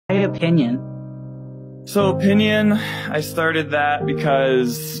opinion? So opinion, I started that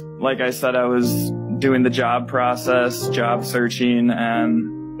because, like I said, I was doing the job process, job searching,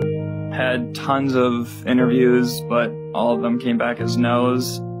 and had tons of interviews, but all of them came back as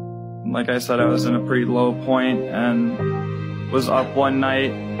no's. Like I said, I was in a pretty low point and was up one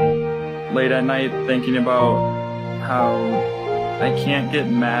night, late at night, thinking about how I can't get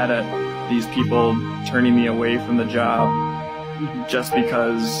mad at these people turning me away from the job just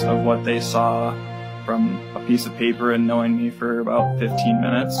because of what they saw from a piece of paper and knowing me for about 15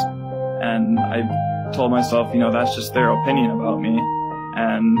 minutes. And I told myself, that's just their opinion about me,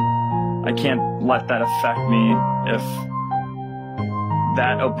 and I can't let that affect me if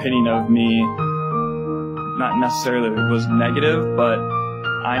that opinion of me not necessarily was negative, but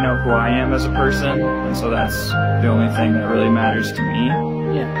I know who I am as a person, and so that's the only thing that really matters to me.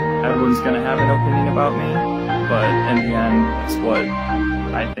 Yeah. Everyone's gonna have an opinion about me, but in the end, it's what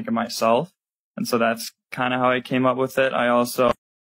I think of myself. And so that's kind of how I came up with it. I also